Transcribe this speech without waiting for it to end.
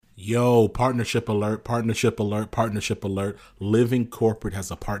Yo, partnership alert, partnership alert, partnership alert. Living Corporate has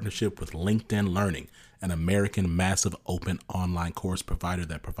a partnership with LinkedIn Learning, an American massive open online course provider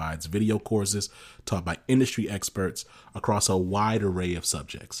that provides video courses taught by industry experts across a wide array of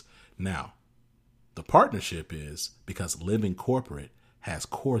subjects. Now, the partnership is because Living Corporate has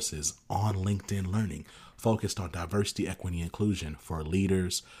courses on LinkedIn Learning focused on diversity, equity, inclusion for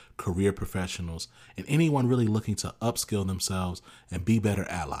leaders, career professionals, and anyone really looking to upskill themselves and be better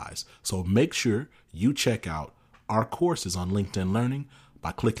allies. So make sure you check out our courses on LinkedIn Learning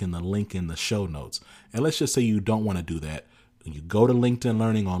by clicking the link in the show notes. And let's just say you don't want to do that. When you go to LinkedIn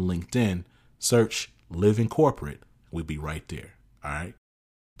Learning on LinkedIn, search Living Corporate. We'll be right there. All right.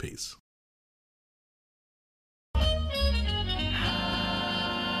 Peace.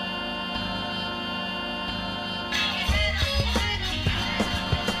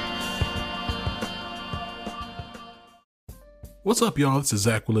 What's up, y'all? This is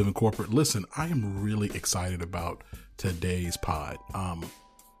Zach with Living Corporate. Listen, I am really excited about today's pod.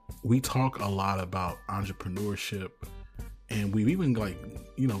 We talk a lot about entrepreneurship, and we've even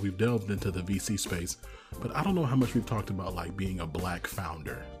we've delved into the VC space, but I don't know how much we've talked about like being a Black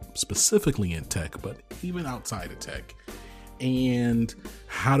founder, specifically in tech, but even outside of tech, and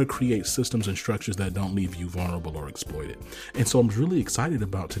how to create systems and structures that don't leave you vulnerable or exploited. And so I'm really excited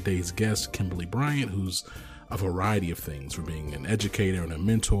about today's guest, Kimberly Bryant, who's a variety of things, from being an educator and a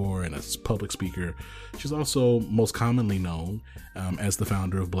mentor and a public speaker. She's also most commonly known as the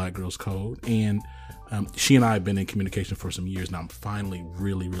founder of Black Girls Code. And she and I have been in communication for some years now. I'm finally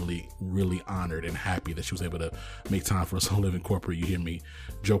really honored and happy that she was able to make time for us on Living Corporate. You hear me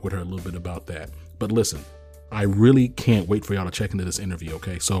joke with her a little bit about that. But listen, I really can't wait for y'all to check into this interview,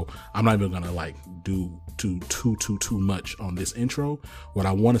 okay? So I'm not even gonna do too much on this intro. What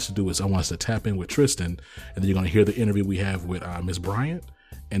I want us to do is I want us to tap in with Tristan, and then you're gonna hear the interview we have with Miss Bryant,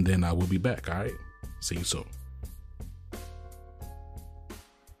 and then we'll be back, all right? See you soon.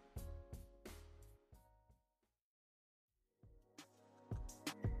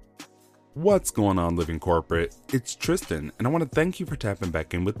 What's going on, Living Corporate? It's Tristan, and I want to thank you for tapping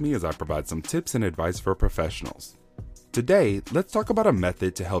back in with me as I provide some tips and advice for professionals. Today, let's talk about a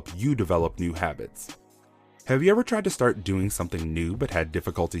method to help you develop new habits. Have you ever tried to start doing something new but had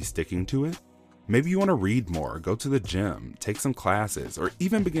difficulty sticking to it? Maybe you want to read more, go to the gym, take some classes, or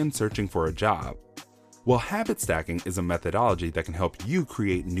even begin searching for a job. Well, habit stacking is a methodology that can help you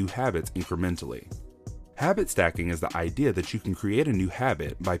create new habits incrementally. Habit stacking is the idea that you can create a new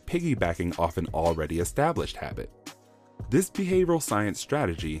habit by piggybacking off an already established habit. This behavioral science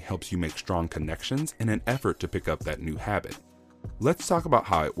strategy helps you make strong connections in an effort to pick up that new habit. Let's talk about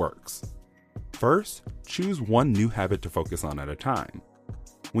how it works. First, choose one new habit to focus on at a time.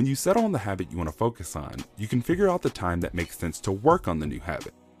 When you settle on the habit you want to focus on, you can figure out the time that makes sense to work on the new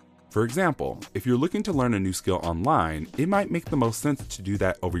habit. For example, if you're looking to learn a new skill online, it might make the most sense to do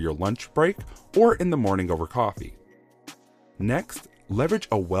that over your lunch break or in the morning over coffee. Next, leverage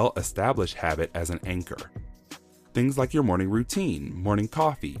a well-established habit as an anchor. Things like your morning routine, morning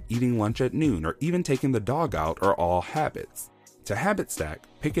coffee, eating lunch at noon, or even taking the dog out are all habits. To habit stack,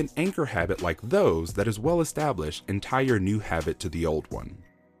 pick an anchor habit like those that is well established and tie your new habit to the old one.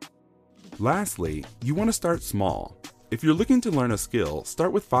 Lastly, you want to start small. If you're looking to learn a skill,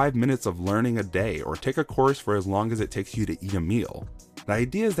 start with 5 minutes of learning a day or take a course for as long as it takes you to eat a meal. The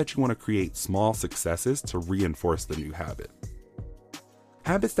idea is that you want to create small successes to reinforce the new habit.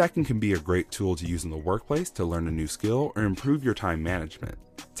 Habit stacking can be a great tool to use in the workplace to learn a new skill or improve your time management.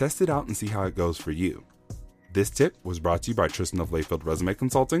 Test it out and see how it goes for you. This tip was brought to you by Tristan of Layfield Resume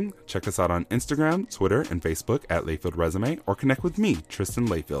Consulting. Check us out on Instagram, Twitter, and Facebook at Layfield Resume, or connect with me, Tristan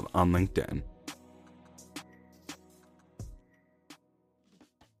Layfield, on LinkedIn.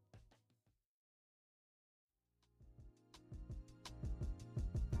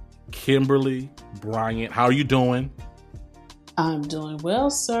 Kimberly Bryant, how are you doing? I'm doing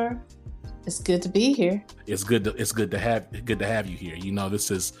well, sir. It's good to be here. It's good to have you here. You know, this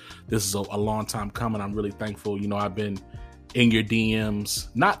is a long time coming. I'm really thankful. You know, I've been in your DMs,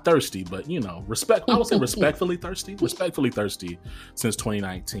 not thirsty, but I would say respectfully thirsty since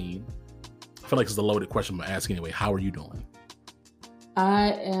 2019. I feel like it's a loaded question, but ask anyway. How are you doing?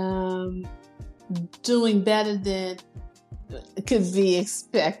 I am doing better than could be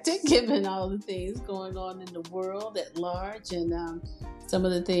expected, given all the things going on in the world at large, and some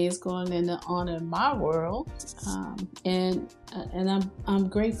of the things going on in my world, and I'm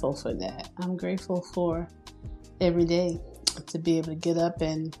grateful for that. I'm grateful for every day to be able to get up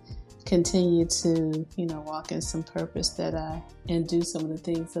and continue to walk in some purpose and do some of the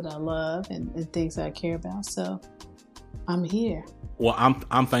things that I love and things I care about. So I'm here. Well,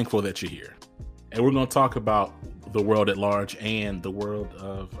 I'm thankful that you're here, and we're going to talk about the world at large and the world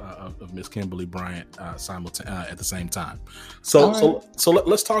of Miss Kimberly Bryant at the same time.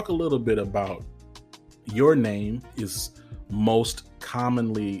 Let's talk a little bit about your name is most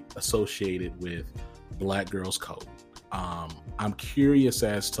commonly associated with Black Girls Code. I'm curious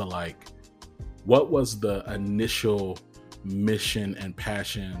as to what was the initial mission and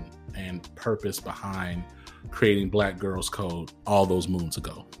passion and purpose behind creating Black Girls Code all those moons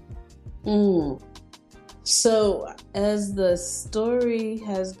ago? So, as the story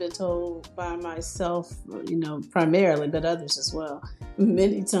has been told by myself, primarily, but others as well,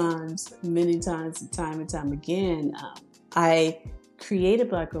 many times, time and time again, I created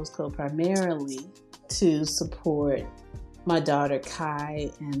Black Girls Code primarily to support my daughter Kai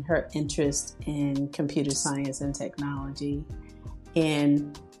and her interest in computer science and technology.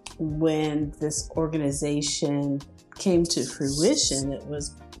 And when this organization came to fruition, it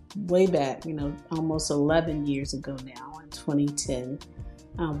was way back, almost 11 years ago now, in 2010,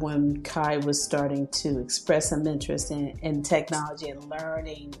 when Kai was starting to express some interest in technology and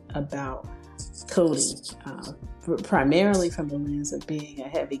learning about coding, primarily from the lens of being a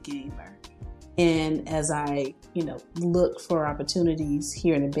heavy gamer. And as I, look for opportunities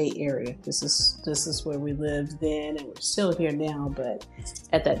here in the Bay Area, this is where we lived then, and we're still here now. But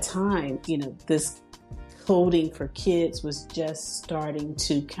at that time, this coding for kids was just starting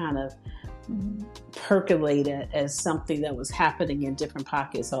to kind of percolate as something that was happening in different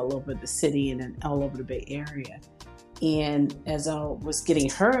pockets all over the city and all over the Bay Area. And as I was getting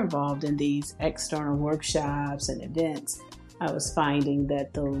her involved in these external workshops and events, I was finding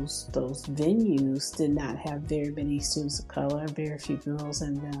that those venues did not have very many students of color, very few girls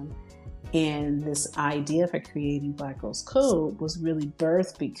in them. And this idea for creating Black Girls Code was really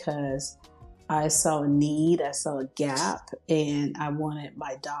birthed because I saw a need, I saw a gap, and I wanted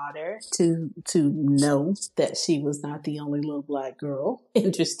my daughter to know that she was not the only little Black girl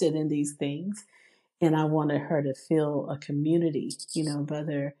interested in these things. And I wanted her to feel a community, of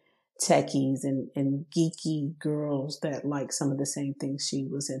other techies and geeky girls that like some of the same things she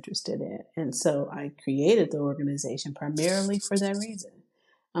was interested in. And so I created the organization primarily for that reason,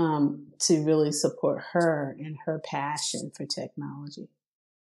 to really support her and her passion for technology.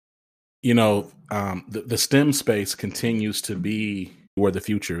 The STEM space continues to be where the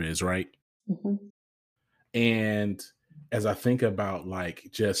future is, right? Mm-hmm. And as I think about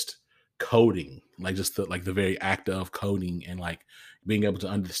just coding, just the very act of coding and being able to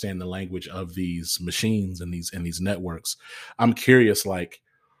understand the language of these machines and these networks, I'm curious,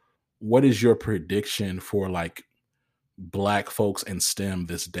 what is your prediction for Black folks in STEM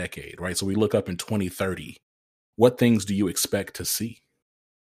this decade, right? So we look up in 2030. What things do you expect to see?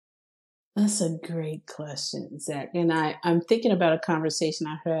 That's a great question, Zach. And I'm thinking about a conversation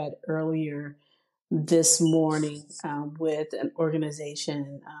I had earlier this morning with an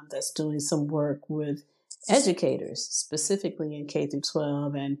organization that's doing some work with educators, specifically in K through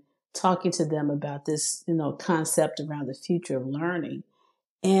 12, and talking to them about this, concept around the future of learning.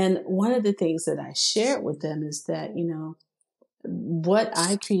 And one of the things that I shared with them is that, what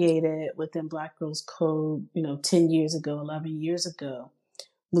I created within Black Girls Code, 10 years ago, 11 years ago,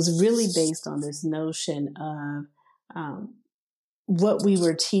 was really based on this notion of what we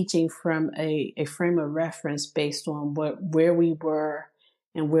were teaching from a frame of reference based on where we were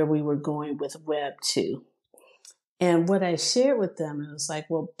and where we were going with Web 2. And what I shared with them, it was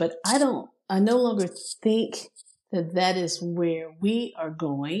but I no longer think that is where we are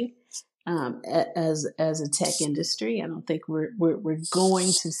going as a tech industry. I don't think we're going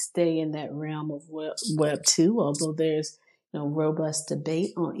to stay in that realm of Web 2, although there's robust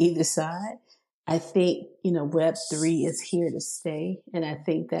debate on either side. I think, Web 3 is here to stay. And I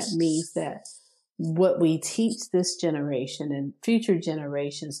think that means that what we teach this generation and future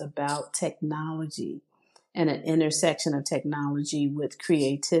generations about technology and an intersection of technology with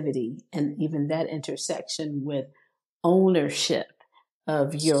creativity, and even that intersection with ownership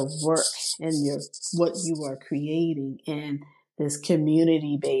of your work and what you are creating in this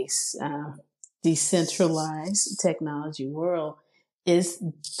community-based, decentralized technology world is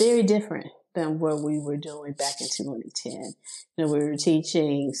very different than what we were doing back in 2010. We were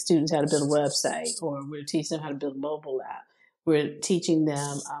teaching students how to build a website, or we were teaching them how to build a mobile app. We're teaching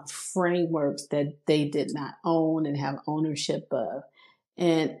them frameworks that they did not own and have ownership of.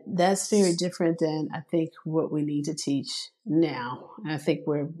 And that's very different than, I think, what we need to teach now. And I think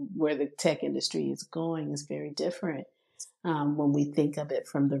where the tech industry is going is very different. When we think of it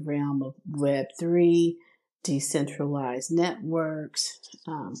from the realm of Web3, decentralized networks,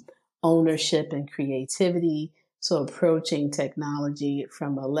 ownership and creativity, So approaching technology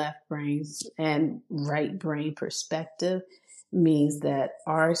from a left brain and right brain perspective means that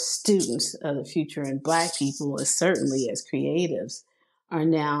our students of the future and Black people, certainly as creatives, are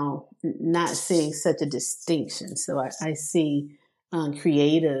now not seeing such a distinction. So I see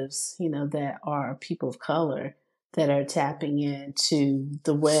creatives, that are people of color that are tapping into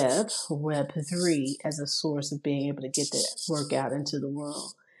the Web3, as a source of being able to get that work out into the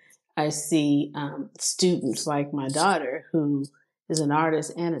world. I see students like my daughter, who is an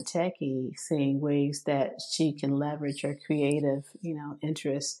artist and a techie, seeing ways that she can leverage her creative,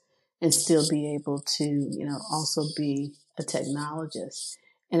 interests and still be able to, also be a technologist.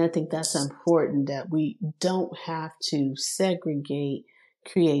 And I think that's important, that we don't have to segregate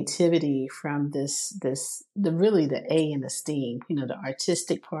creativity from the A in STEAM, the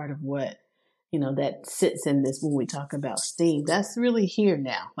artistic part of what that sits in this when we talk about STEAM. That's really here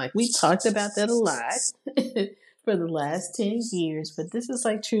now. Like, we talked about that a lot for the last 10 years, but this is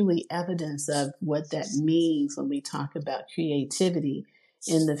like truly evidence of what that means when we talk about creativity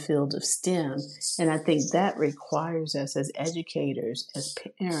in the field of STEM. And I think that requires us as educators, as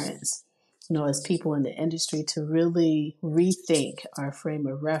parents, as people in the industry, to really rethink our frame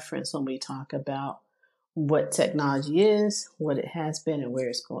of reference when we talk about what technology is, what it has been, and where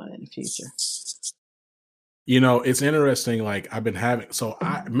it's going in the future. It's interesting. Like, I've been having, so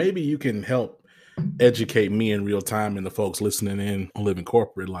maybe you can help educate me in real time and the folks listening in on Living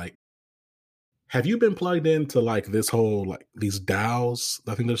Corporate. Like, have you been plugged into like this whole, like, these DAOs?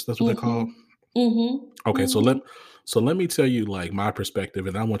 I think that's what they're called. Mm-hmm. Okay, Mm-hmm. so let me tell you like my perspective,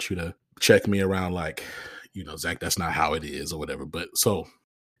 and I want you to check me around. Like, Zach, that's not how it is or whatever. But so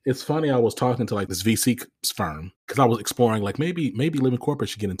it's funny. I was talking to like this VC firm because I was exploring like maybe Living Corporate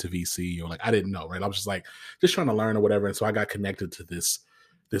should get into VC, or like, I didn't know, right? I was just trying to learn or whatever, and so I got connected to this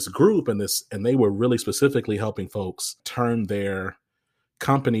group, and they were really specifically helping folks turn their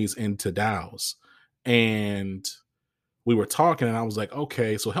companies into DAOs. And we were talking, and I was like,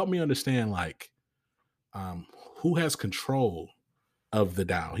 okay, so help me understand, like, who has control of the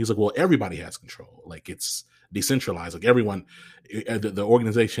DAO? He's like, well, everybody has control. Like, it's decentralized. Like, everyone, the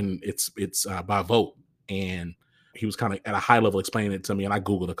organization, it's by vote. And he was kind of at a high level explaining it to me, and I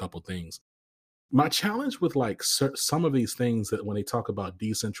Googled a couple things. My challenge with like some of these things, that when they talk about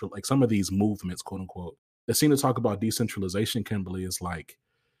like some of these movements, quote unquote, that seem to talk about decentralization, Kimberly, is like,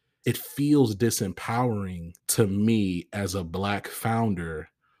 it feels disempowering to me as a Black founder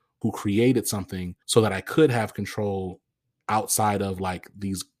who created something so that I could have control outside of like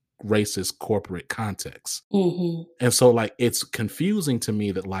these racist corporate contexts. Mm-hmm. And so like, it's confusing to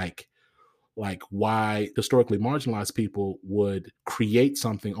me that like why historically marginalized people would create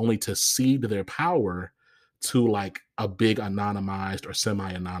something only to cede their power to like a big anonymized or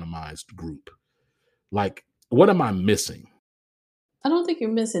semi-anonymized group. Like, what am I missing? I don't think you're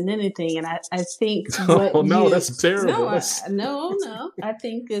missing anything, and I think Oh no, that's terrible. No. I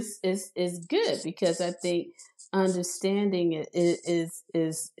think is good, because I think understanding it is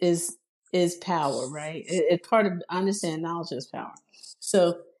power, right? It's part of understanding knowledge is power.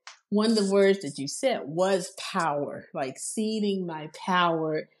 So one of the words that you said was power, like ceding my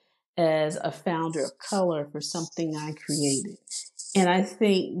power as a founder of color for something I created. And I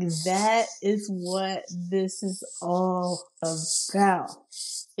think that is what this is all about.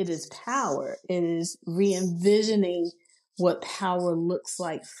 It is power. It is re-envisioning what power looks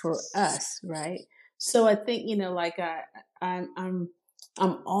like for us, right? So I think, like I'm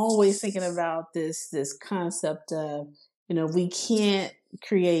always thinking about this concept of, we can't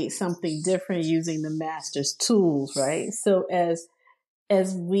create something different using the master's tools, right? So as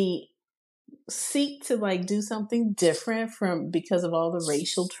we seek to like do something different because of all the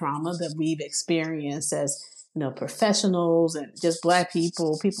racial trauma that we've experienced as professionals and just Black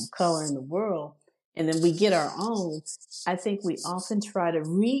people of color in the world, and then we get our own. I think we often try to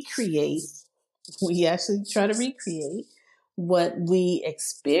recreate what we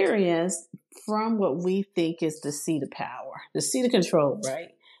experienced from what we think is the seat of power, the seat of control, right?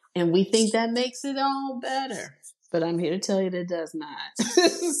 And we think that makes it all better. But I'm here to tell you that it does not.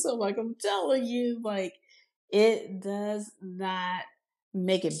 So like I'm telling you, like, it does not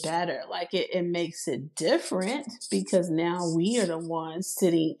make it better. Like it makes it different, because now we are the ones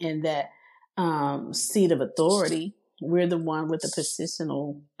sitting in that seat of authority. We're the one with the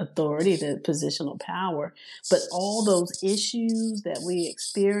positional authority, the positional power. But all those issues that we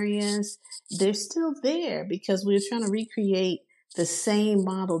experience, they're still there, because we're trying to recreate the same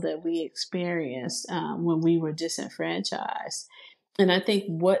model that we experienced when we were disenfranchised. And I think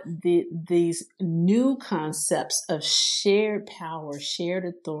what these new concepts of shared power, shared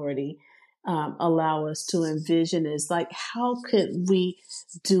authority, allow us to envision is like, how could we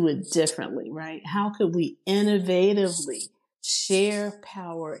do it differently, right? How could we innovatively share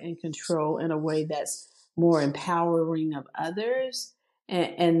power and control in a way that's more empowering of others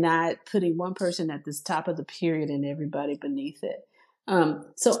and not putting one person at this top of the pyramid and everybody beneath it.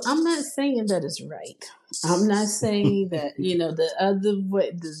 So I'm not saying that it's right. I'm not saying that, the other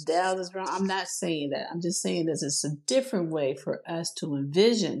way, this Dow is wrong. I'm not saying that. I'm just saying that it's a different way for us to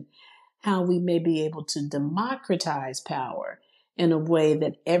envision how we may be able to democratize power in a way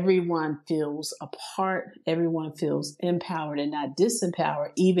that everyone feels a part, everyone feels empowered and not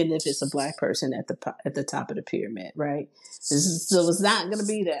disempowered, even if it's a Black person at the top of the pyramid, right? So it's not going to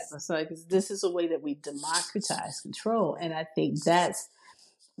be that. It's like, this is a way that we democratize control, and I think that's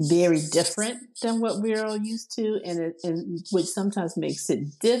very different than what we're all used to, and which sometimes makes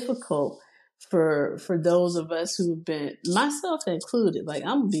it difficult for those of us who've been, myself included. Like,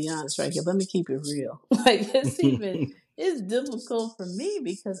 I'm gonna be honest right here. Let me keep it real. Like, it's difficult for me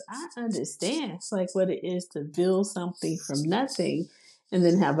because I understand like what it is to build something from nothing, and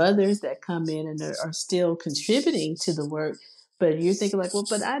then have others that come in and are still contributing to the work. But you're thinking like, well,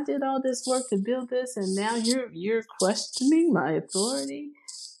 but I did all this work to build this, and now you're questioning my authority.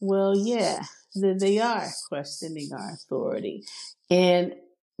 Well, yeah, they are questioning our authority, and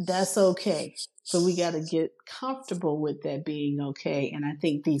that's okay. But we got to get comfortable with that being okay. And I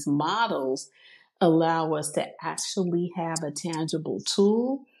think these models allow us to actually have a tangible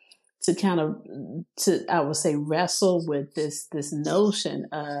tool to I would say, wrestle with this notion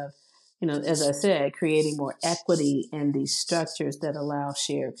of, as I said, creating more equity in these structures that allow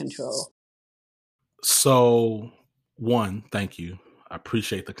shared control. So, one, thank you. I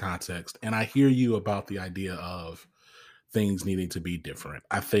appreciate the context. And I hear you about the idea of things needing to be different.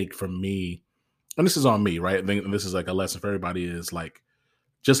 I think for me, and this is on me, right? I think this is like a lesson for everybody, is like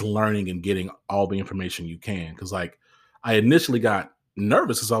just learning and getting all the information you can. Cause like I initially got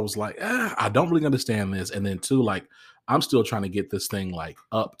nervous because I was like, I don't really understand this. And then two, like I'm still trying to get this thing like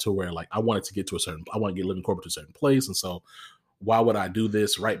up to where like I want to get Living Corporate to a certain place. And so why would I do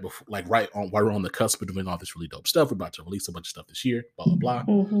this right before, like while we're on the cusp of doing all this really dope stuff? We're about to release a bunch of stuff this year, blah, blah, blah.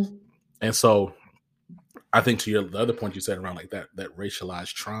 Mm-hmm. And so I think to the other point you said around like that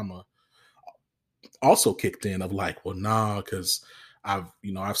racialized trauma also kicked in of like, well, nah, because I've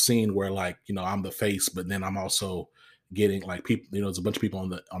seen where like, I'm the face, but then I'm also getting like people, there's a bunch of people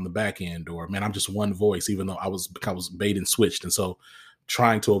on the back end, or man, I'm just one voice, even though I was bait and switched. And so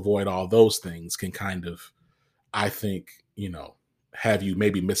trying to avoid all those things can kind of, I think, have you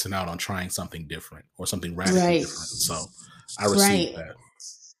maybe missing out on trying something different or something radically different. So I received that.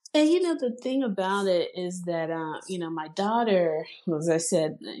 And the thing about it is that my daughter, as I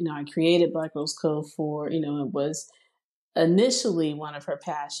said, I created Black Rose Code for, it was initially one of her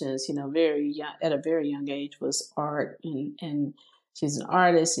passions, very young, at a very young age, was art, and she's an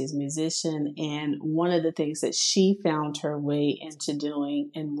artist, she's a musician, and one of the things that she found her way into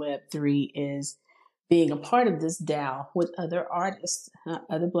doing in Web3 is being a part of this DAO with other artists,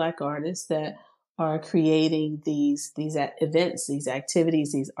 other Black artists that are creating these events, these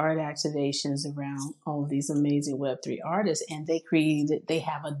activities, these art activations around all of these amazing Web3 artists. And they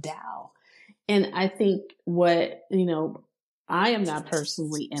have a DAO. And I think I am not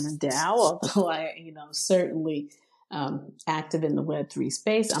personally in a DAO, although I, certainly active in the Web3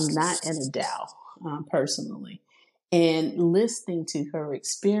 space. I'm not in a DAO personally. And listening to her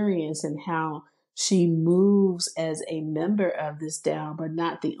experience and how she moves as a member of this DAO, but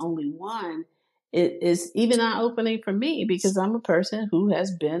not the only one, it is even eye-opening for me, because I'm a person who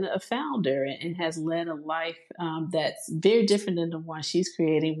has been a founder and has led a life that's very different than the one she's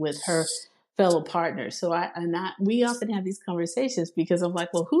creating with her fellow partners. So we often have these conversations because I'm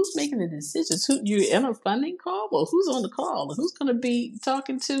like, well, who's making the decisions? You're in a funding call? Well, who's on the call? Who's going to be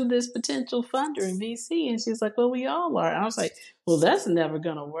talking to this potential funder in VC? And she's like, well, we all are. And I was like, well, that's never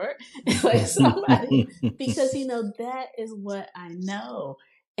going to work. Like somebody, because, that is what I know.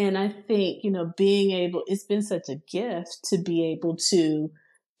 And I think, it's been such a gift to be able to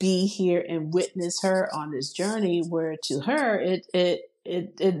be here and witness her on this journey, where to her,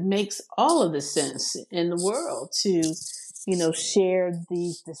 it makes all of the sense in the world to, share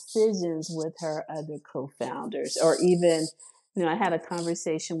these decisions with her other co-founders. Or even, I had a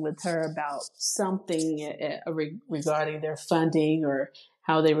conversation with her about something regarding their funding, or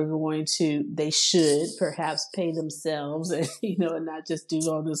how they should perhaps pay themselves and, and not just do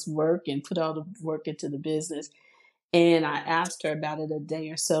all this work and put all the work into the business. And I asked her about it a day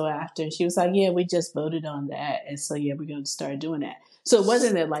or so after, and she was like, "Yeah, we just voted on that, and so yeah, we're going to start doing that." So it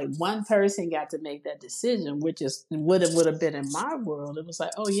wasn't that like one person got to make that decision, which is would have been in my world. It was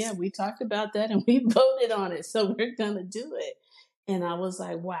like, "Oh yeah, we talked about that and we voted on it, so we're going to do it." And I was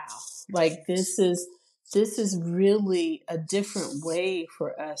like, "Wow, like this is really a different way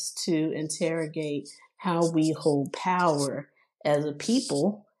for us to interrogate how we hold power as a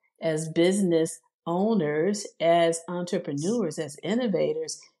people, as business owners, as entrepreneurs, as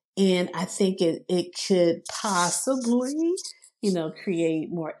innovators." And I think it could possibly, create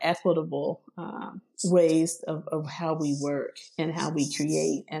more equitable ways of how we work and how we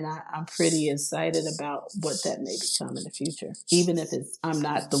create. And I'm pretty excited about what that may become in the future, even if I'm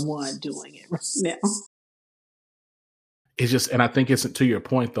not the one doing it right now. It's just, and I think it's to your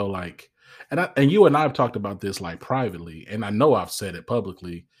point though, like, and you and I have talked about this like privately, and I know I've said it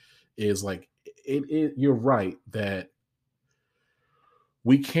publicly, is like, you're right that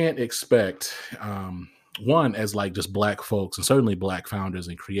we can't expect, one, as like just black folks and certainly black founders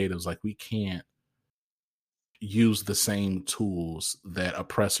and creatives, like we can't use the same tools that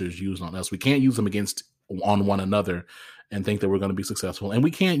oppressors use on us. We can't use them against on one another and think that we're going to be successful. And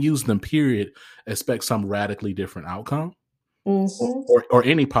we can't use them, period, expect some radically different outcome. Mm-hmm. Or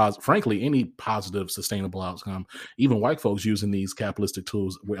any frankly, any positive, sustainable outcome. Even white folks using these capitalistic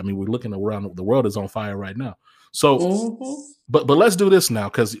tools. I mean, we're looking around. The world is on fire right now. So, Mm-hmm. but let's do this now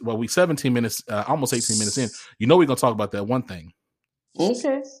because we 17 minutes, almost 18 minutes in. We're gonna talk about that one thing.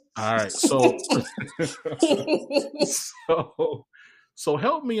 Okay. All right. So, so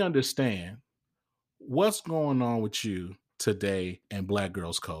help me understand what's going on with you today in Black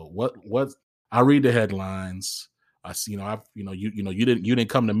Girls Code. What I read the headlines. I see, you didn't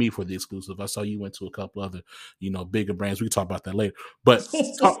come to me for the exclusive. I saw you went to a couple other, bigger brands. We can talk about that later. But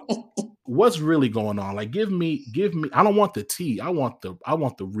what's really going on? Like, give me. I don't want the tea. I want the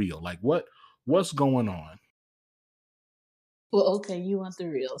real. Like, what's going on? Well, okay, you want the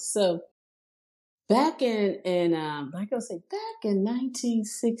real. So back in like I say, back in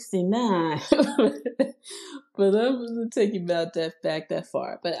 1969, but I'm going to take you about that back that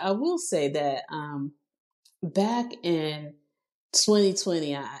far. But I will say that back in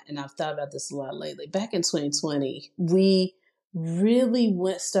 2020, and I've thought about this a lot lately. Back in 2020, we really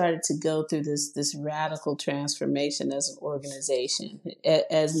started to go through this radical transformation as an organization,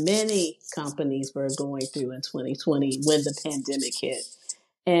 as many companies were going through in 2020 when the pandemic hit.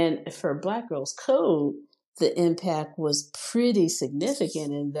 And for Black Girls Code, the impact was pretty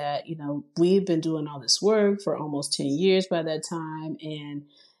significant in that, we've been doing all this work for almost 10 years by that time. And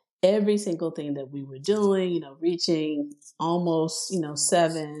every single thing that we were doing, reaching almost,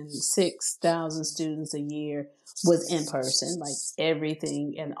 6,000 students a year was in person. Like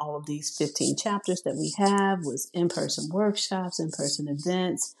everything and all of these 15 chapters that we have was in-person workshops, in-person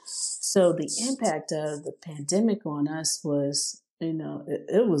events. So the impact of the pandemic on us was,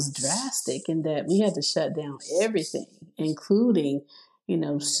 it was drastic in that we had to shut down everything, including,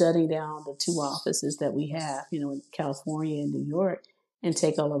 shutting down the two offices that we have, in California and New York, and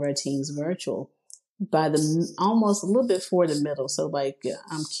take all of our teams virtual by the almost a little bit for the middle. So like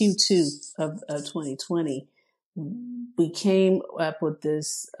Q2 of 2020, we came up with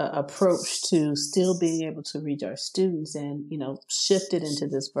this approach to still being able to reach our students and, shifted into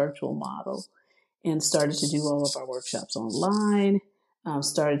this virtual model and started to do all of our workshops online,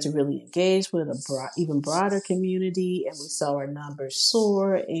 started to really engage with a even broader community, and we saw our numbers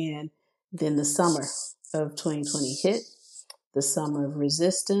soar. And then the summer of 2020 hit, the summer of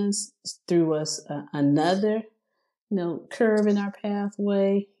resistance threw us another, curve in our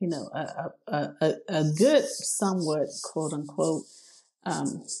pathway, a good, somewhat, quote unquote,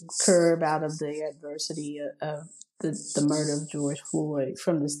 curve out of the adversity of the murder of George Floyd,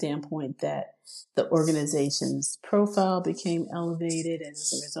 from the standpoint that the organization's profile became elevated. And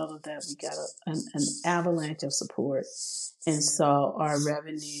as a result of that, we got an avalanche of support and saw our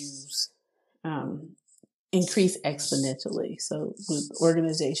revenues increase exponentially. So the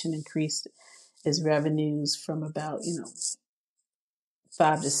organization increased its revenues from about,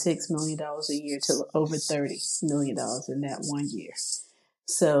 $5 to $6 million a year to over $30 million in that 1 year.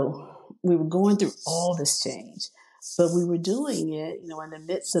 So we were going through all this change, but we were doing it, in the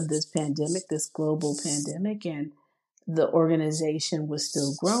midst of this pandemic, this global pandemic, and the organization was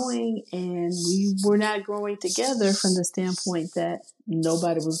still growing, and we were not growing together from the standpoint that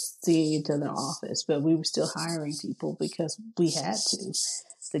nobody was seeing each other in the office, but we were still hiring people because we had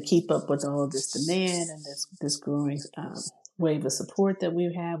to keep up with all of this demand and this growing wave of support that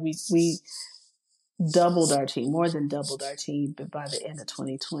we have. We doubled our team, more than doubled our team by the end of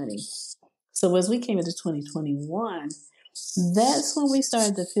 2020. So as we came into 2021, that's when we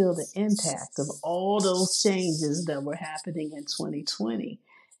started to feel the impact of all those changes that were happening in 2020.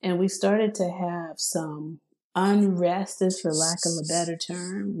 And we started to have some unrest, for lack of a better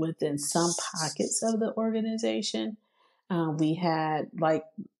term, within some pockets of the organization. We had, like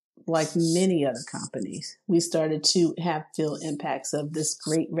many other companies, we started to feel impacts of this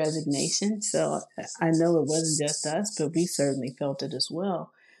great resignation. So I know it wasn't just us, but we certainly felt it as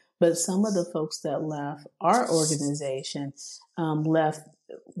well. But some of the folks that left our organization left,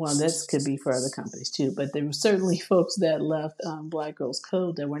 well, this could be for other companies too, but there were certainly folks that left Black Girls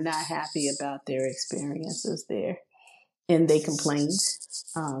Code that were not happy about their experiences there. And they complained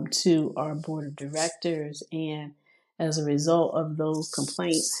to our board of directors. And as a result of those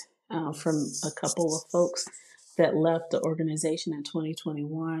complaints from a couple of folks that left the organization in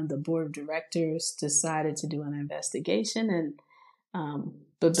 2021, the board of directors decided to do an investigation. And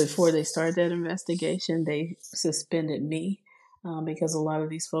but before they started that investigation, they suspended me because a lot of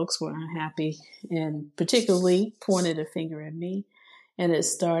these folks were unhappy and particularly pointed a finger at me. And it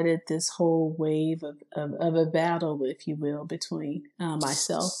started this whole wave of a battle, if you will, between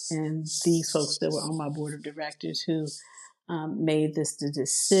myself and these folks that were on my board of directors who made the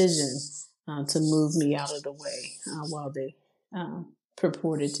decision to move me out of the way while they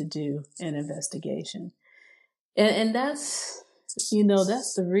purported to do an investigation. And that's,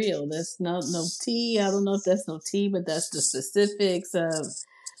 that's the real. That's no tea. I don't know if that's no tea, but that's the specifics of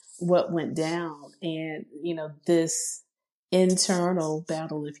what went down. And, this internal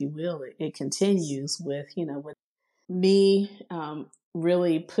battle, if you will, it continues with me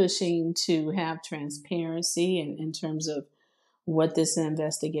really pushing to have transparency in terms of what this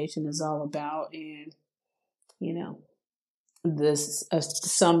investigation is all about. And, this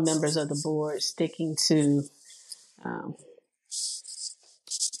some members of the board sticking to,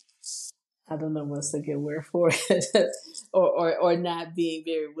 I don't know what's the good word for it, or not being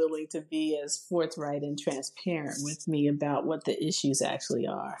very willing to be as forthright and transparent with me about what the issues actually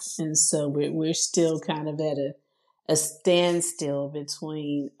are. And so we're still kind of at a standstill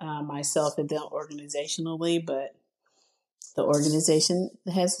between myself and them organizationally, but the organization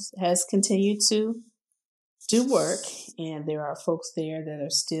has continued to do work, and there are folks there that are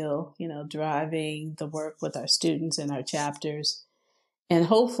still, driving the work with our students and our chapters, and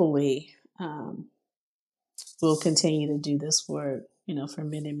hopefully we'll continue to do this work, for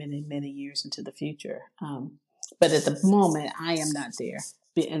many, many, many years into the future. But at the moment, I am not there,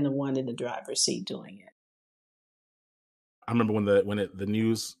 being the one in the driver's seat doing it. I remember when the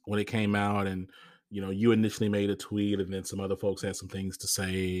news came out, and you initially made a tweet, and then some other folks had some things to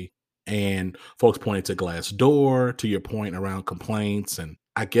say, and folks pointed to Glassdoor, to your point around complaints. And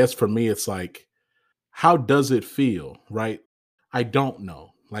I guess for me, it's like, how does it feel, right? I don't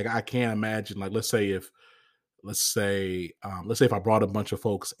know. Like, I can't imagine, like, let's say if I brought a bunch of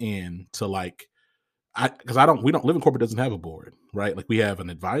folks in to because Living Corporate doesn't have a board, right? Like, we have an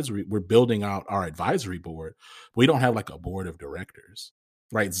advisory, we're building out our advisory board. We don't have like a board of directors,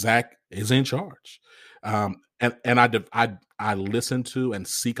 right? Zach is in charge. And I listen to and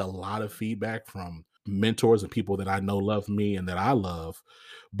seek a lot of feedback from mentors and people that I know love me and that I love.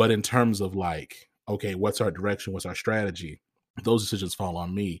 But in terms of like, okay, what's our direction? What's our strategy? Those decisions fall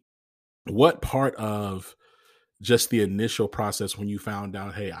on me. What part of just the initial process when you found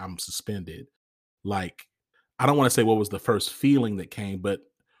out, hey, I'm suspended, like, I don't want to say what was the first feeling that came, but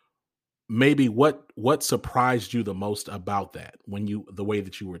maybe what surprised you the most about that the way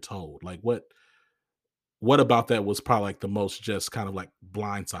that you were told? Like, what about that was probably like the most just kind of like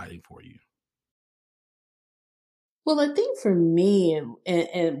blindsiding for you? Well, I think for me,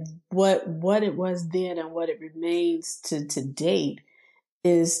 and what it was then and what it remains to date,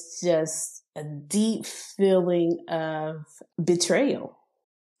 is just a deep feeling of betrayal.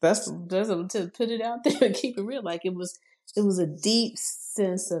 That's to put it out there and keep it real. Like, it was a deep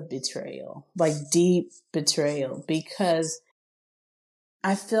sense of betrayal, like deep betrayal, because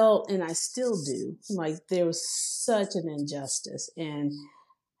I felt, and I still do, like there was such an injustice in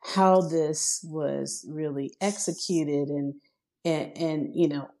how this was really executed, and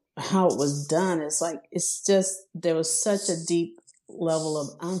how it was done. It's like, it's just, there was such a deep level of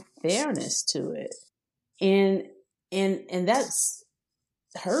unfairness to it, and that's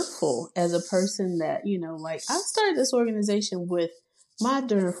hurtful as a person that, like, I started this organization with my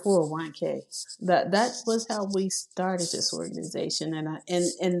darn 401k. That was how we started this organization.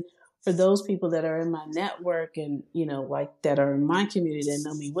 And for those people that are in my network and, like, that are in my community that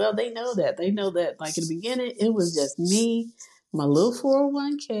know me well, they know that like in the beginning, it was just me, my little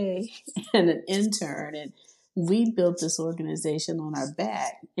 401k and an intern. And we built this organization on our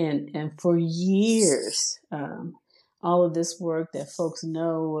back, and for years, all of this work that folks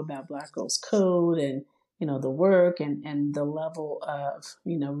know about Black Girls Code and the work and the level of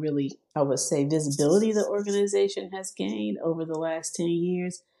really, I would say, visibility the organization has gained over the last 10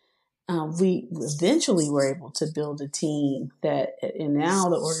 years. We eventually were able to build a team and now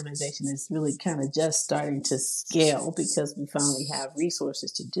the organization is really kind of just starting to scale because we finally have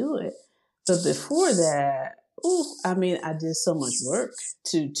resources to do it. But before that, I did so much work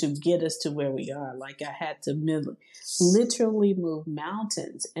to get us to where we are. Like I had to literally move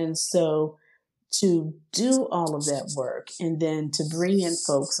mountains. And so to do all of that work and then to bring in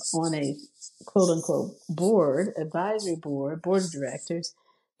folks on a quote unquote advisory board of directors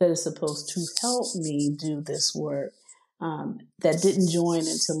that is supposed to help me do this work, that didn't join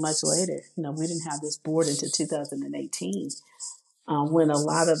until much later. We didn't have this board until 2018, when a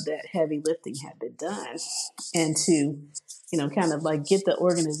lot of that heavy lifting had been done. And to, kind of like get the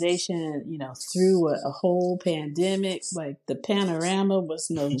organization, through a whole pandemic, like the panorama was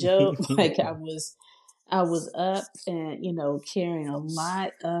no joke. Like I was up and, carrying a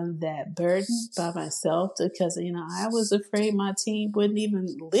lot of that burden by myself because, I was afraid my team wouldn't even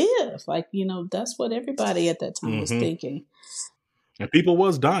live. Like, that's what everybody at that time was thinking. And people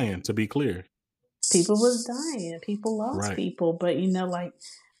was dying, to be clear. People was dying. People lost people. But,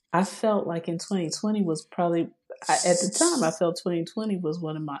 I felt like in 2020 was probably, at the time, I felt 2020 was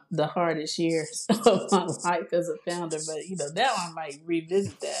one of the hardest years of my life as a founder. But, now I might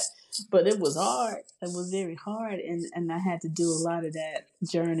revisit that. But it was hard. It was very hard, and I had to do a lot of that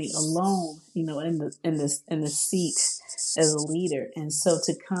journey alone, in the seat as a leader. And so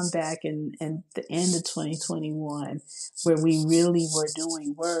to come back in the end of 2021, where we really were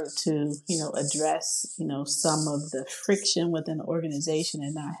doing work to, address, some of the friction within the organization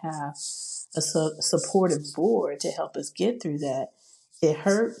and not have a supportive board to help us get through that, it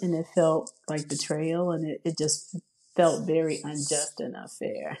hurt and it felt like betrayal, and it just felt very unjust and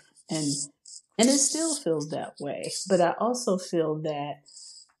unfair. And it still feels that way. But I also feel that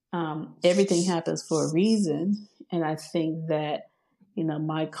everything happens for a reason. And I think that,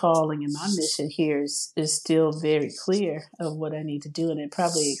 my calling and my mission here is still very clear of what I need to do. And it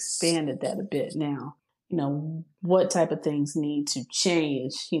probably expanded that a bit now. What type of things need to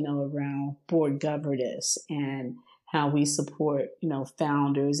change, around board governance and how we support,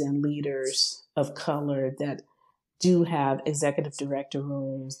 founders and leaders of color that do have executive director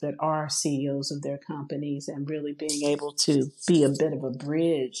roles, that are CEOs of their companies, and really being able to be a bit of a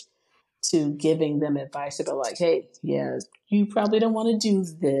bridge to giving them advice about like, hey, yeah, you probably don't want to do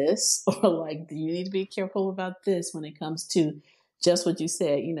this, or like, you need to be careful about this when it comes to just what you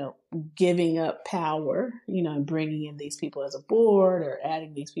said, giving up power, and bringing in these people as a board or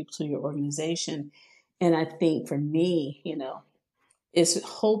adding these people to your organization. And I think for me, it's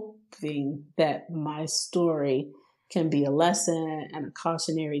hoping that my story can be a lesson and a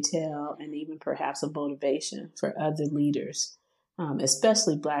cautionary tale and even perhaps a motivation for other leaders,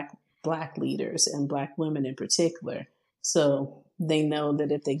 especially Black leaders and Black women in particular. So they know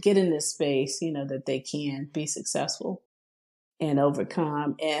that if they get in this space, that they can be successful and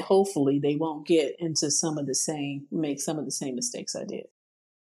overcome, and hopefully they won't get into make some of the same mistakes I did.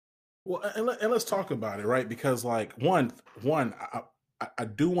 Well, and let's talk about it, right? Because like one, I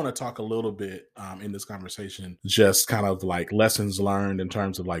do want to talk a little bit in this conversation, just kind of like lessons learned in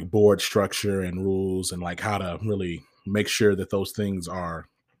terms of like board structure and rules and like how to really make sure that those things are,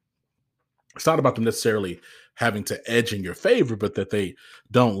 it's not about them necessarily having to edge in your favor, but that they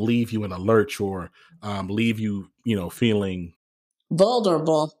don't leave you in a lurch or leave you, feeling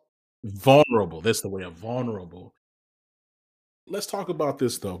vulnerable. That's the way of vulnerable. Let's talk about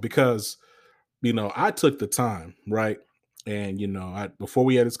this though, because, I took the time, right? And, before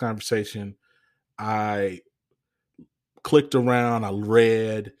we had this conversation, I clicked around, I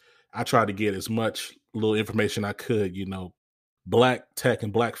read, I tried to get as much little information I could, Black tech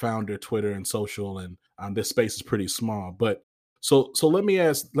and Black founder, Twitter and social, and this space is pretty small. But so let me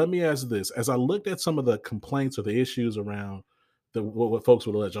ask this. As I looked at some of the complaints or the issues around what folks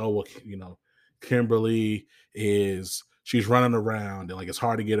would allege, Kimberly she's running around and like it's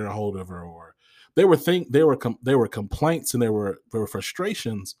hard to get a hold of her, or there were complaints and there were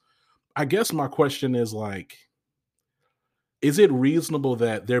frustrations. I guess my question is like, is it reasonable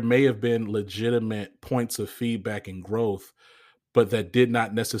that there may have been legitimate points of feedback and growth, but that did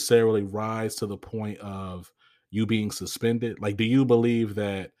not necessarily rise to the point of you being suspended? Like, do you believe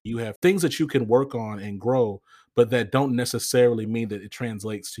that you have things that you can work on and grow, but that don't necessarily mean that it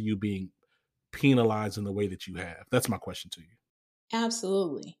translates to you being penalized in the way that you have? That's my question to you.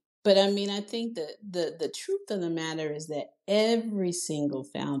 Absolutely. But I mean, I think that the truth of the matter is that every single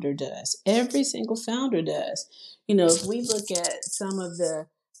founder does. Every single founder does. If we look at some of the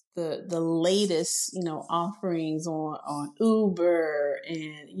latest, offerings on Uber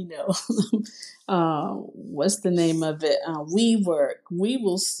and what's the name of it? WeWork. We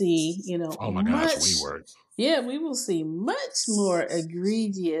will see, Oh my gosh, much. WeWork. Yeah, we will see much more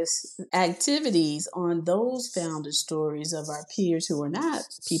egregious activities on those founder stories of our peers who are not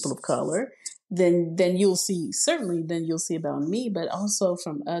people of color than you'll see, certainly than you'll see about me, but also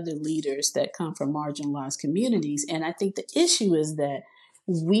from other leaders that come from marginalized communities. And I think the issue is that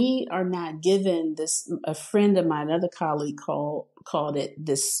we are not given this. A friend of mine, another colleague, called it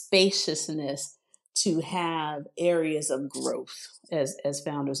the spaciousness to have areas of growth as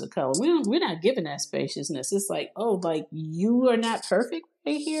founders of color. We're not given that spaciousness. It's like, oh, like you are not perfect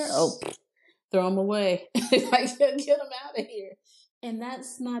right here. Oh, throw them away. Like get them out of here. And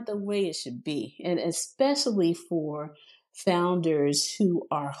that's not the way it should be. And especially for founders who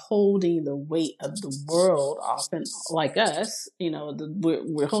are holding the weight of the world, often like us,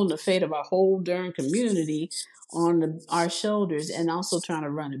 we're holding the fate of our whole darn community on our shoulders, and also trying to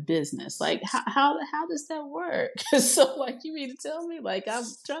run a business. Like how does that work? So like, you mean to tell me, like, I'm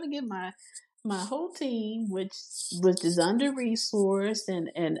trying to get my whole team, which is under resourced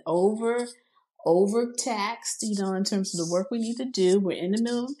and overtaxed, in terms of the work we need to do. We're in the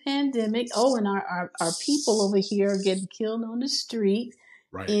middle of a pandemic. Oh, and our people over here are getting killed on the street.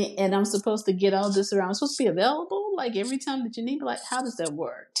 Right. And I'm supposed to get all this around. I'm supposed to be available like every time that you need. Like, how does that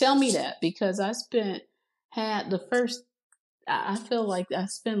work? Tell me that, because I feel like I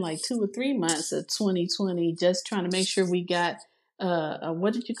spent like 2 or 3 months of 2020 just trying to make sure we got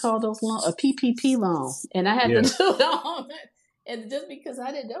what did you call those loans? A PPP loan. And I had to do it all. And just because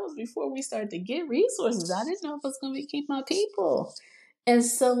that was before we started to get resources. I didn't know if I was going to keep my people. And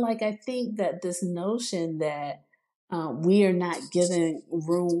so, like, I think that this notion that we are not giving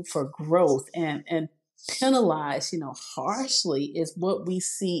room for growth and penalized, harshly, is what we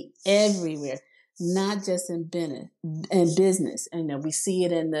see everywhere, not just in business. And we see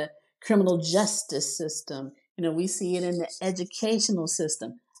it in the criminal justice system. We see it in the educational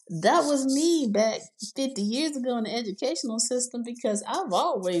system. That was me back 50 years ago in the educational system, because I've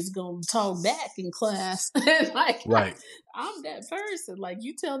always going to talk back in class. Like, right. I'm that person. Like,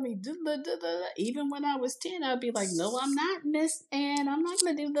 you tell me, even when I was 10, I'd be like, no, I'm not, miss, and I'm not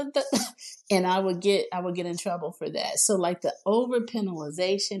going to do the. And I would get in trouble for that. So like, the over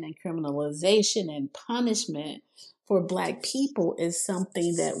penalization and criminalization and punishment for Black people is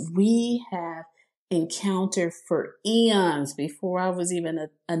something that we have encountered for eons before I was even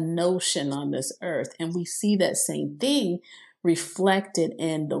a notion on this earth. And we see that same thing reflected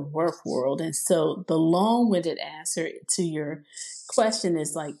in the work world. And so the long-winded answer to your question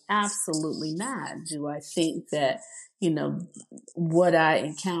is like, absolutely not. Do I think that, what I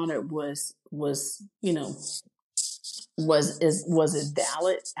encountered was it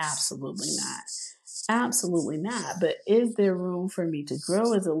valid? Absolutely not. Absolutely not. But is there room for me to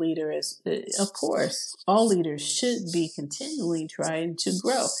grow as a leader? Of course, all leaders should be continually trying to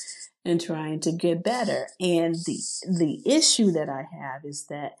grow and trying to get better. And the issue that I have is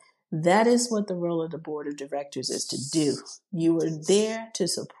that is what the role of the board of directors is to do. You are there to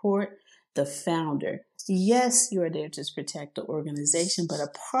support the founder. Yes, you are there to protect the organization, but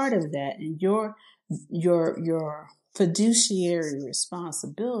a part of that, and your fiduciary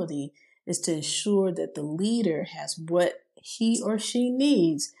responsibility, is to ensure that the leader has what he or she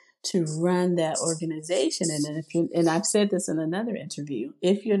needs to run that organization. And I've said this in another interview,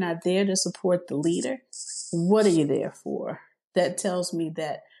 if you're not there to support the leader, what are you there for? That tells me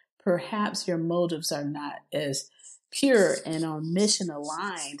that perhaps your motives are not as pure and on mission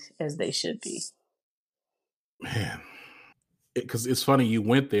aligned as they should be. Man, because it's funny you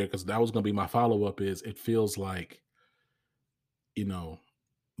went there, because that was going to be my follow-up. Is it feels like,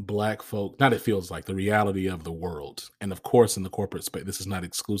 Black folk, not it feels like, the reality of the world. And of course, in the corporate space, this is not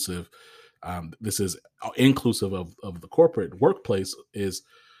exclusive. This is inclusive of the corporate workplace, is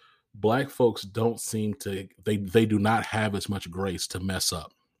Black folks don't seem to, they do not have as much grace to mess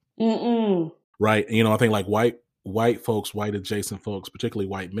up. Mm-mm. Right. I think like white folks, white adjacent folks, particularly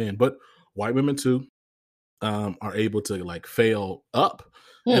white men, but white women too, are able to like fail up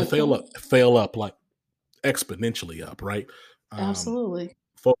and fail up like exponentially up. Right. Absolutely.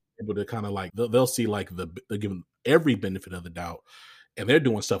 Folks are able to kind of like, they'll see like they're given every benefit of the doubt, and they're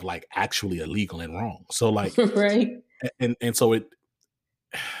doing stuff like actually illegal and wrong. So like, right. And so it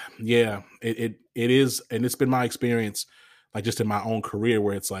is. And it's been my experience, like just in my own career,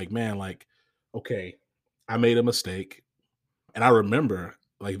 where it's like, man, like, okay, I made a mistake. And I remember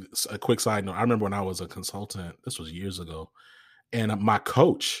like a quick side note. I remember when I was a consultant, this was years ago, and my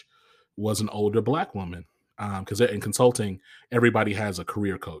coach was an older Black woman. Because in consulting, everybody has a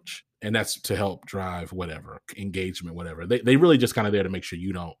career coach, and that's to help drive whatever engagement, whatever. They really just kind of there to make sure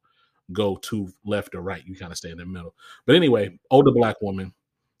you don't go too left or right. You kind of stay in the middle. But anyway, older Black woman,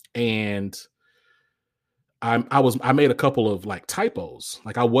 and I made a couple of like typos.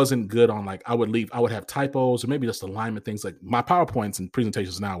 Like I wasn't good on like I would have typos or maybe just alignment things. Like my PowerPoints and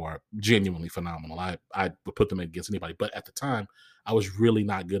presentations now are genuinely phenomenal. I would put them against anybody. But at the time, I was really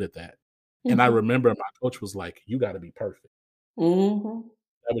not good at that. And I remember my coach was like, "You got to be perfect."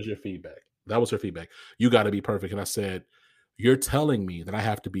 That was your feedback. That was her feedback. You got to be perfect. And I said, "You're telling me that I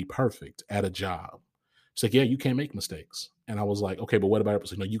have to be perfect at a job?" She's like, "Yeah, you can't make mistakes." And I was like, "Okay, but what about it?"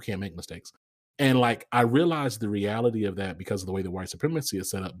 She's like, "No, you can't make mistakes." And like I realized the reality of that because of the way the white supremacy is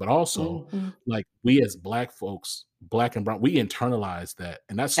set up, but also like we as Black folks, Black and brown, we internalize that,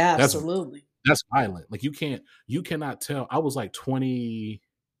 and that's Absolutely. that's violent. Like you cannot tell. I was like 20.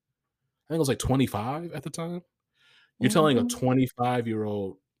 I think I was like 25 at the time. You're telling a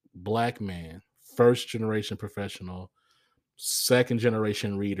 25-year-old Black man, first generation professional, second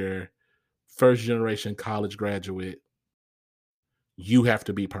generation reader, first generation college graduate, you have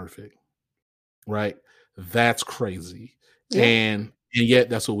to be perfect, right? That's crazy. Yeah. And yet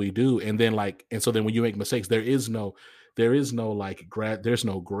that's what we do. And then so then when you make mistakes, there is no like there's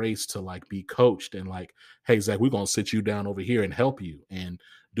no grace to like be coached and like, hey, Zach, we're going to sit you down over here and help you and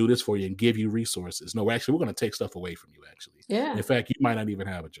do this for you and give you resources. No, actually, we're going to take stuff away from you, actually. Yeah. In fact, you might not even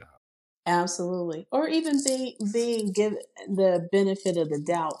have a job. Absolutely. Or even being given the benefit of the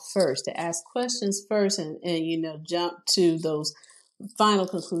doubt first, to ask questions first and jump to those final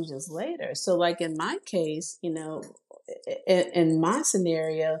conclusions later. So like in my case, in my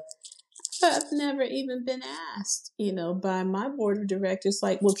scenario, I've never even been asked, by my board of directors,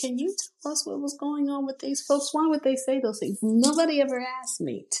 like, well, can you tell us what was going on with these folks? Why would they say those things? Nobody ever asked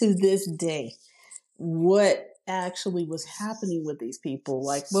me to this day what actually was happening with these people.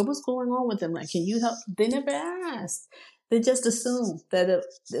 Like, what was going on with them? Like, can you help? They never asked. They just assumed that it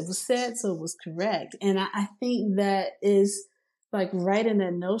was said, so it was correct. And I think that is like right in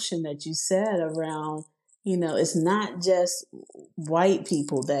that notion that you said around, it's not just white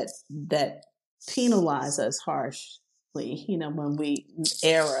people that penalize us harshly, when we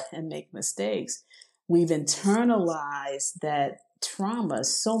err and make mistakes. We've internalized that trauma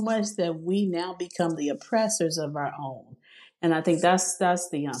so much that we now become the oppressors of our own. And I think that's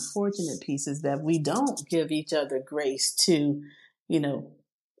the unfortunate piece, is that we don't give each other grace to,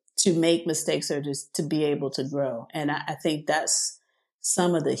 to make mistakes or just to be able to grow. And I think that's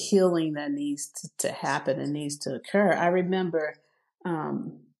some of the healing that needs to happen and needs to occur. I remember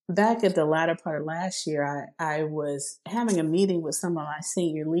back at the latter part of last year, I was having a meeting with some of my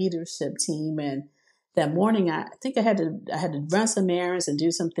senior leadership team, and that morning, I think I had to run some errands and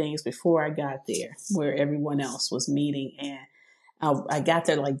do some things before I got there, where everyone else was meeting. And I got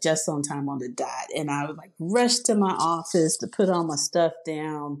there like just on time on the dot, and I was like rushed to my office to put all my stuff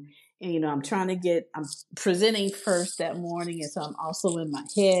down. And I'm presenting first that morning, and so I'm also in my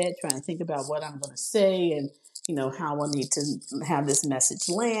head trying to think about what I'm going to say and how I need to have this message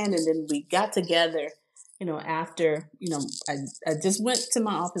land. And then we got together. After, I just went to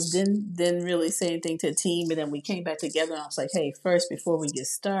my office, didn't really say anything to the team. And then we came back together and I was like, hey, first, before we get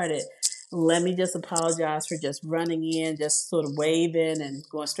started, let me just apologize for just running in, just sort of waving and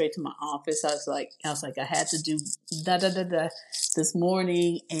going straight to my office. I was like, I had to do this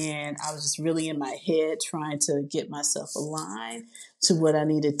morning. And I was just really in my head trying to get myself aligned to what I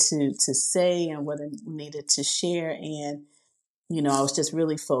needed to say and what I needed to share. And, I was just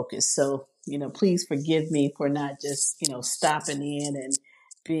really focused. So, please forgive me for not just, stopping in and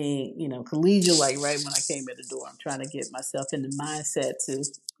being, collegial, like right when I came in the door. I'm trying to get myself in the mindset to,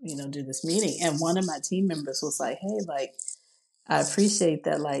 do this meeting. And one of my team members was like, hey, like, I appreciate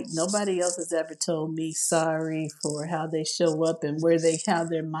that. Like, nobody else has ever told me sorry for how they show up and how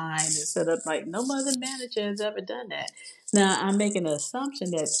their mind is set up. Like, no other manager has ever done that. Now, I'm making an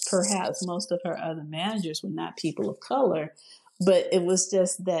assumption that perhaps most of her other managers were not people of color, but it was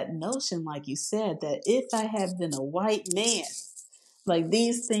just that notion, like you said, that if I had been a white man, like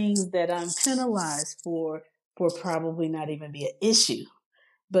these things that I'm penalized for will probably not even be an issue.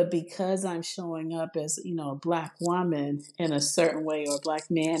 But because I'm showing up as, a Black woman in a certain way, or a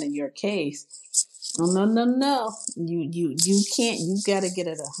Black man in your case, oh, no. You can't, you got to get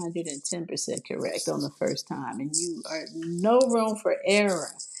it 110% correct on the first time. And you are no room for error.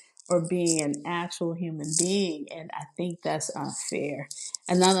 or being an actual human being. And I think that's unfair.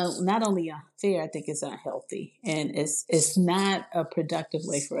 And not only unfair, I think it's unhealthy. And it's not a productive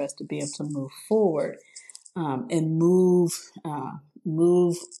way for us to be able to move forward and move, I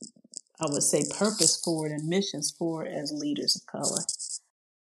would say, purpose forward and missions forward as leaders of color.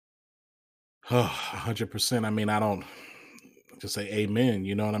 100%. I mean, I don't just say amen.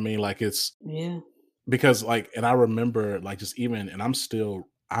 You know what I mean? Like it's Yeah. because like, and I remember like just even, and I'm still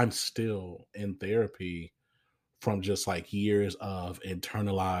in therapy from just like years of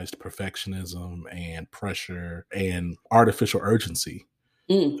internalized perfectionism and pressure and artificial urgency.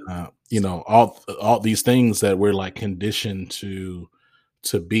 You know, all these things that we're like conditioned to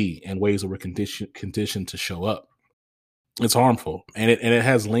be and ways that we're conditioned to show up. It's harmful, and it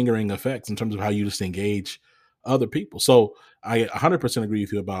has lingering effects in terms of how you just engage other people. So I 100% agree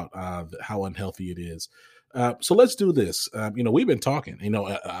with you about how unhealthy it is. So let's do this. You know, we've been talking. You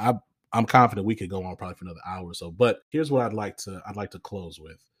know, I'm confident we could go on probably for another hour or so. But here's what I'd like to close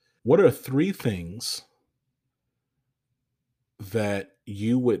with. What are 3 things that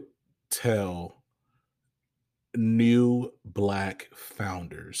you would tell new Black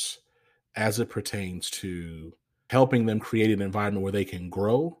founders as it pertains to helping them create an environment where they can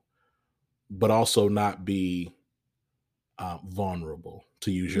grow, but also not be vulnerable,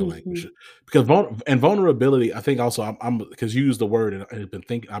 to use your language? Because vulnerability, I think also I'm because you used the word, and I've been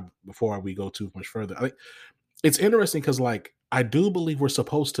thinking before we go too much further. I think it's interesting because like I do believe we're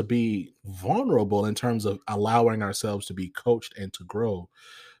supposed to be vulnerable in terms of allowing ourselves to be coached and to grow.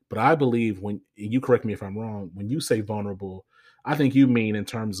 But I believe when you correct me if I'm wrong, when you say vulnerable, I think you mean in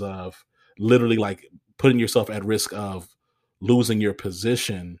terms of literally like putting yourself at risk of losing your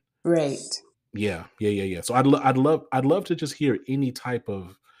position. Right. Yeah. So I'd love to just hear any type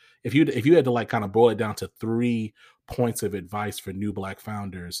of, if you had to like kind of boil it down to 3 points of advice for new Black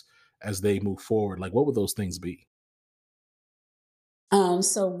founders as they move forward, like what would those things be?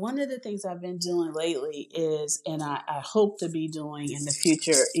 So one of the things I've been doing lately is, and I hope to be doing in the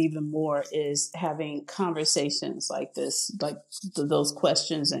future even more, is having conversations like this, like those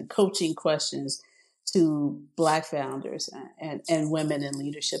questions and coaching questions to Black founders and women in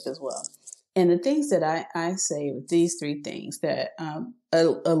leadership as well. And the things that I say with these 3 things that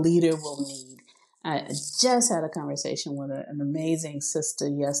a leader will need. I just had a conversation with an amazing sister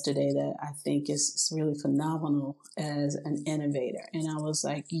yesterday that I think is really phenomenal as an innovator. And I was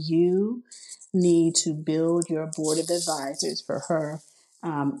like, you need to build your board of advisors for her.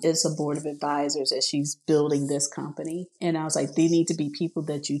 It's a board of advisors as she's building this company. And I was like, they need to be people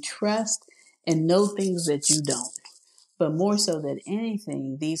that you trust and know things that you don't. But more so than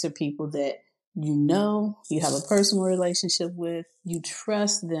anything, these are people that you have a personal relationship with, you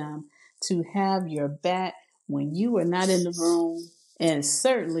trust them to have your back when you are not in the room, and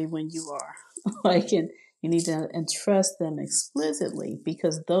certainly when you are. Like, and you need to entrust them explicitly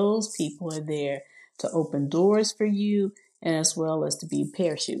because those people are there to open doors for you and as well as to be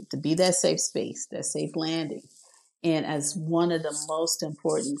parachute, to be that safe space, that safe landing. And as one of the most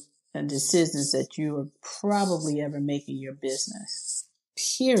important decisions that you are probably ever making your business,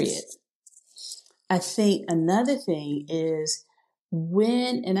 period. I think another thing is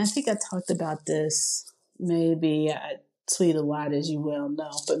and I think I talked about this, maybe I tweet a lot, as you well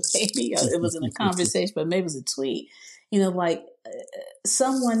know, but maybe it was in a conversation, but maybe it was a tweet. You know, like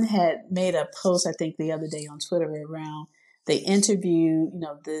someone had made a post, I think the other day on Twitter around, they interviewed,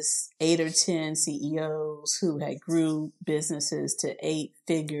 this 8 or 10 CEOs who had grew businesses to 8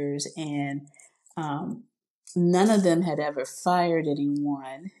 figures, and none of them had ever fired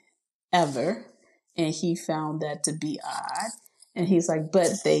anyone ever. And he found that to be odd. And he's like, but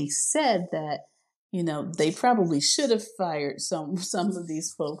they said that, they probably should have fired some of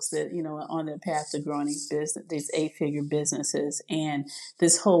these folks that, on their path to growing these 8-figure businesses. And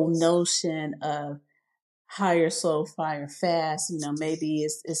this whole notion of hire slow, fire fast, maybe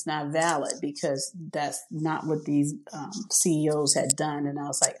it's not valid because that's not what these CEOs had done. And I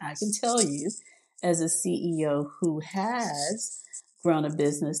was like, I can tell you as a CEO who has grown a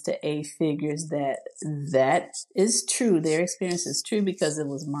business to 8 figures that is true. Their experience is true because it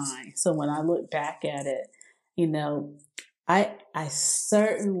was mine. So when I look back at it, I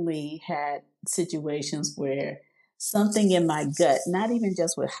certainly had situations where something in my gut, not even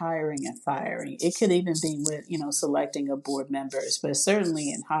just with hiring and firing, it could even be with, selecting a board members, but certainly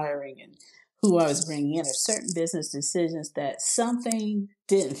in hiring and who I was bringing in, or certain business decisions that something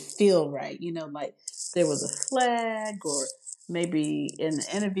didn't feel right, like there was a flag, or maybe in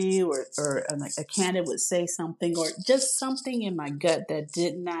the interview or a candidate would say something, or just something in my gut that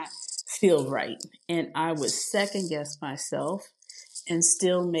did not feel right. And I would second guess myself. and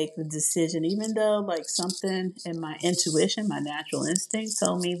still make the decision, even though like something in my intuition, my natural instinct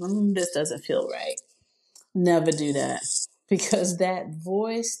told me, this doesn't feel right. Never do that, because that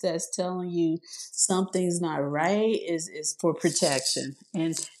voice that's telling you something's not right is for protection,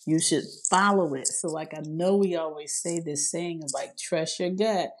 and you should follow it. So like, I know we always say this saying of like, trust your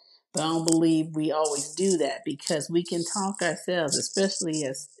gut, but I don't believe we always do that, because we can talk ourselves, especially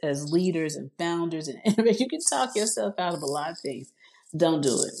as leaders and founders and innovators. You can talk yourself out of a lot of things. Don't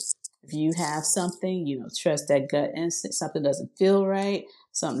do it. If you have something, trust that gut instinct. Something doesn't feel right,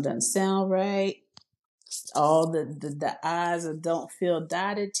 something doesn't sound right, all the I's that don't feel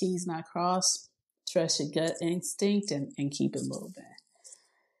dotted, T's not crossed. Trust your gut instinct and keep it moving.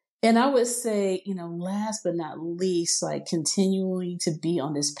 And I would say, last but not least, like continuing to be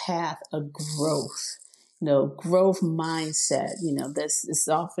on this path of growth, growth mindset. This is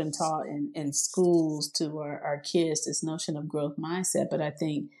often taught in schools to our kids, this notion of growth mindset. But I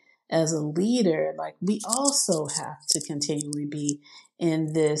think as a leader, like, we also have to continually be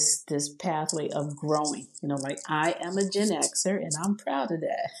in this pathway of growing. Like, I am a Gen Xer and I'm proud of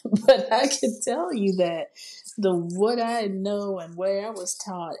that. But I can tell you that what I know and where I was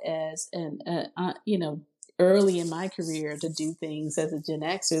taught as early in my career to do things as a Gen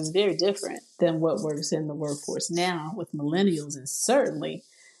Xer is very different than what works in the workforce now with millennials, and certainly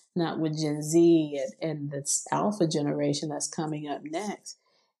not with Gen Z and this alpha generation that's coming up next.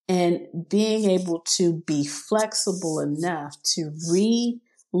 And being able to be flexible enough to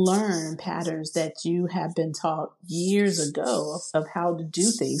relearn patterns that you have been taught years ago of how to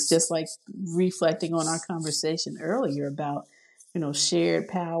do things, just like reflecting on our conversation earlier about, shared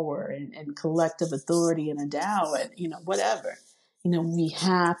power and collective authority in a DAO and, whatever. We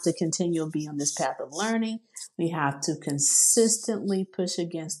have to continue to be on this path of learning. We have to consistently push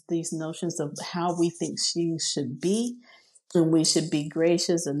against these notions of how we think she should be. And we should be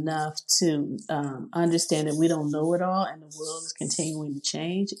gracious enough to understand that we don't know it all, and the world is continuing to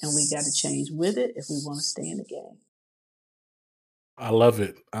change, and we got to change with it if we want to stay in the game. I love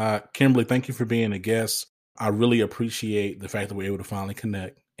it. Kimberly, thank you for being a guest. I really appreciate the fact that we're able to finally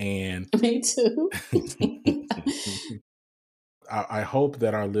connect. And me too. I hope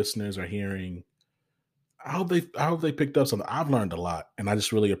that our listeners are hearing. I hope they picked up something. I've learned a lot, and I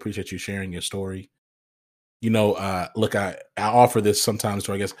just really appreciate you sharing your story. Look, I offer this sometimes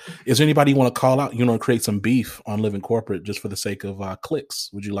to, I guess, is there anybody you want to call out, create some beef on Living Corporate just for the sake of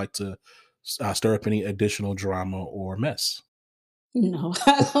clicks? Would you like to stir up any additional drama or mess? No,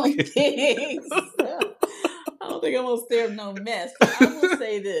 I don't think so. I don't think I'm going to stir up no mess. But I will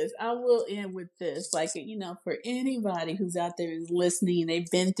say this. I will end with this. Like, for anybody who's out there and listening, they've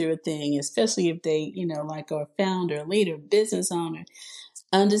been through a thing, especially if they, like are a founder, leader, business owner,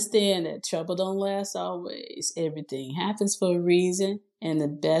 understand that trouble don't last always. Everything happens for a reason. And the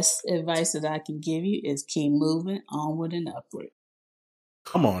best advice that I can give you is keep moving onward and upward.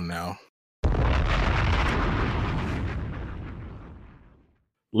 Come on now.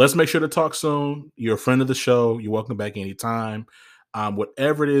 Let's make sure to talk soon. You're a friend of the show. You're welcome back anytime.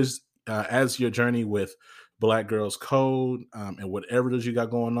 Whatever it is, as your journey with Black Girls Code, and whatever it is you got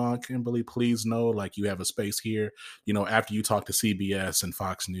going on, Kimberly, please know, like, you have a space here. After you talk to CBS and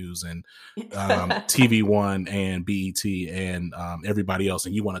Fox News and TV One and BET and everybody else,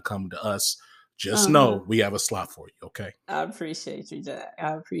 and you want to come to us, just know we have a slot for you. Okay. I appreciate you, Jack.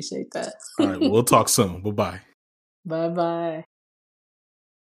 I appreciate that. All right. We'll talk soon. Bye-bye. Bye-bye.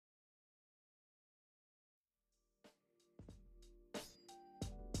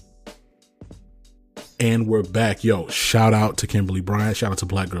 And we're back. Yo, shout out to Kimberly Bryant. Shout out to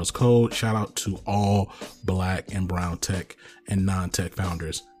Black Girls Code. Shout out to all Black and brown tech and non-tech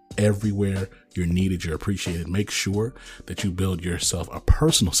founders. Everywhere you're needed, you're appreciated. Make sure that you build yourself a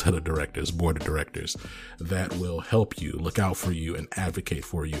personal set of directors, board of directors, that will help you, look out for you, and advocate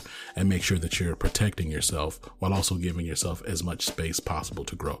for you, and make sure that you're protecting yourself while also giving yourself as much space possible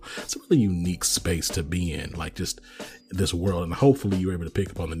to grow. It's a really unique space to be in, like just this world. And hopefully you were able to pick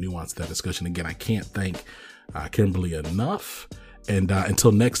up on the nuance of that discussion. Again, I can't thank Kimberly enough. And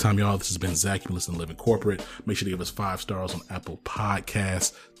until next time, y'all, this has been Zach. You listen to Living Corporate. Make sure to give us 5 stars on Apple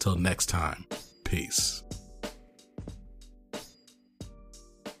Podcasts. Till next time, peace.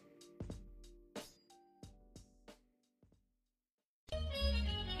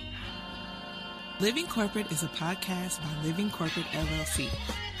 Living Corporate is a podcast by Living Corporate LLC.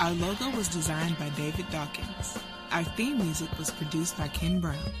 Our logo was designed by David Dawkins. Our theme music was produced by Ken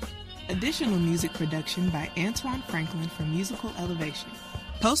Brown. Additional music production by Antoine Franklin for Musical Elevation.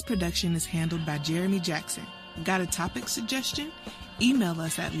 Post-production is handled by Jeremy Jackson. Got a topic suggestion? Email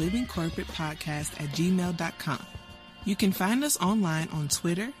us at livingcorporatepodcast@gmail.com. You can find us online on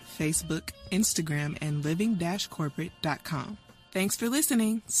Twitter, Facebook, Instagram, and living-corporate.com. Thanks for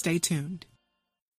listening. Stay tuned.